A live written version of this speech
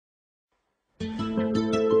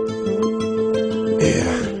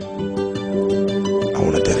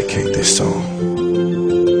this song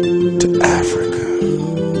to Africa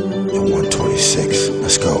in 126.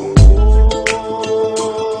 Let's go.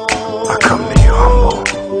 I come to you humble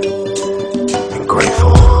and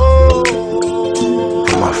grateful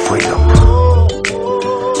for my freedom.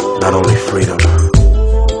 Not only freedom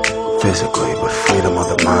physically, but freedom of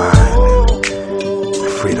the mind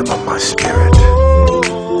and freedom of my spirit.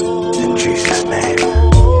 In Jesus' name,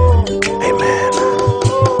 amen.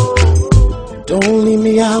 Don't leave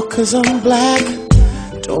me out 'cause I'm black.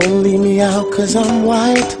 Don't leave me out 'cause I'm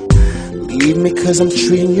white. Leave me 'cause I'm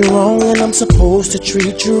treating you wrong and I'm supposed to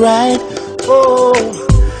treat you right. Oh,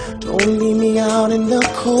 don't leave me out in the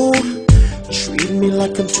cold. Treat me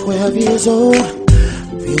like I'm 12 years old.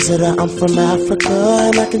 Visitor, I'm from Africa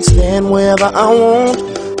and I can stand wherever I want.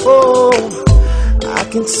 Oh, I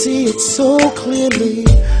can see it so clearly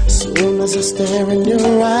soon as I stare in your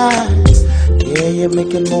eyes. Yeah, you're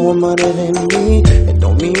making more money than me. It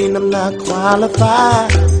don't mean I'm not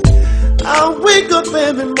qualified. I wake up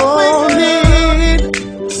every morning,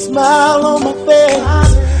 smile on my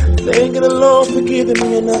face, thanking the Lord for giving me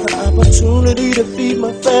another opportunity to feed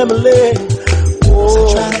my family. Oh, I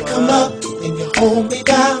try to come up and you hold me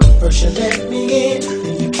down. First you let me in,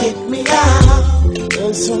 then you kick me out.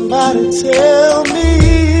 Can somebody tell me,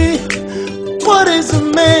 what is a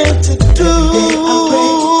man to do? Every day I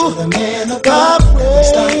pray to the man of God.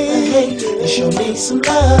 Stop the hate and show me some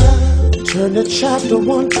love. Turn to chapter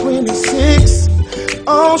 126.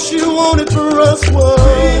 All she wanted for us was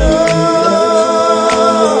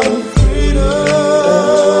freedom, freedom,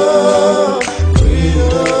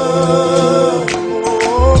 freedom,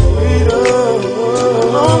 oh, freedom.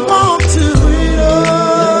 I want to freedom,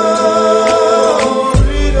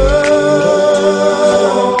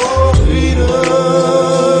 freedom,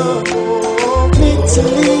 freedom,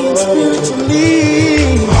 mentally and spiritually.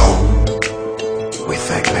 We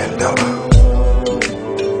thank Mandela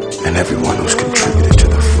and everyone who's contributed to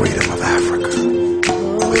the freedom of Africa.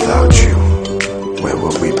 Without you, where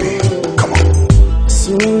would we be? Come on. As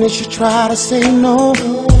soon as you try to say no,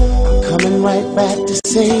 I'm coming right back to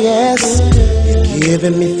say yes. You're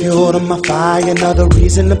giving me fuel to my fire, another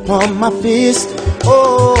reason to pump my fist.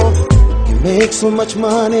 Oh, you make so much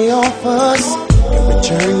money off us. In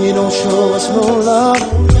return, you don't show us no love.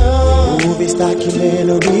 Movies,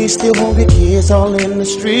 documentaries, still home your kids all in the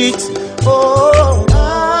streets. Oh,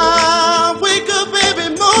 I wake up every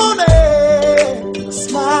morning, a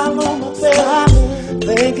smile on my face,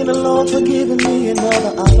 thanking the Lord for giving me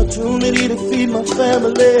another opportunity to feed my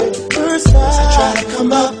family. First I try to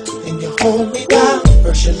come up and you hold me down.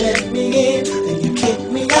 First you let me in, then you kick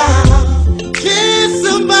me out. Can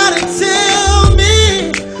somebody tell me,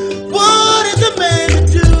 what is a man to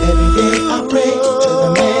do? Every day I pray to the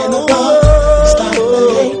man of God. Stop the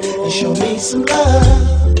hate and show me some love.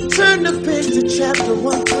 Turn the page to chapter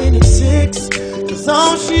 126, 'cause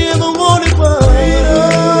all she ever wanted was freedom,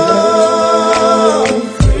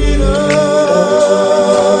 freedom,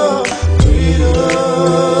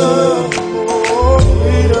 freedom, oh,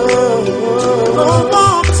 freedom. I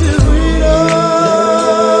want to freedom,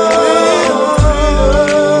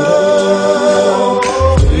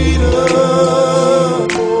 freedom,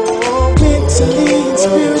 mentally and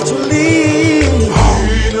spiritually.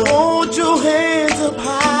 Hold your hands up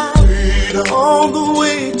high, all the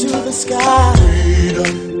way to the sky.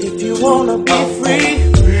 If you wanna be free,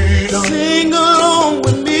 sing along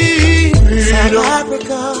with me. South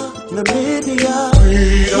Africa, Namibia,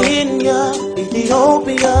 Kenya,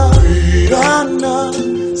 Ethiopia, Ghana,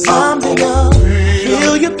 Zambia.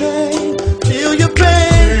 Feel your pain, feel your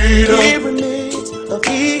pain. Pyramids of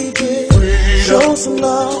Egypt, show some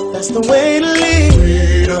love, that's the way to live.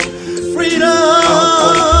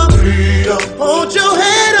 Freedom, freedom. Hold your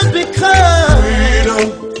head up because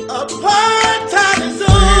apartheid is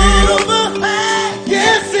over.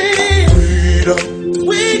 Yes it is.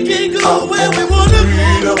 We can go where we wanna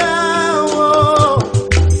go now.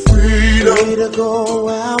 Freedom. Free to go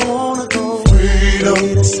where I wanna go.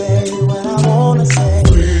 Free to say what I wanna say.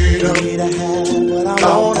 Free to have what I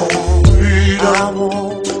wanna have. I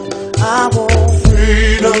want.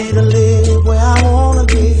 Free to live where I wanna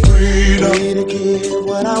live. Free to give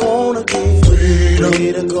what I wanna give.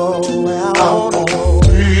 Free to go where I wanna go.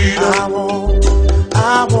 I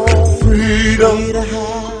want freedom. Free to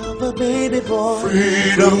have a baby boy.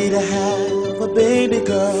 Freedom. Free to have a baby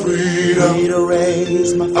girl. Freedom. Free to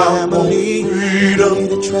raise my family. Freedom. Free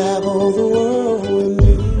to travel the world with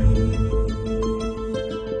me.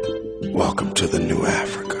 Welcome to the new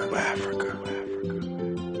Africa.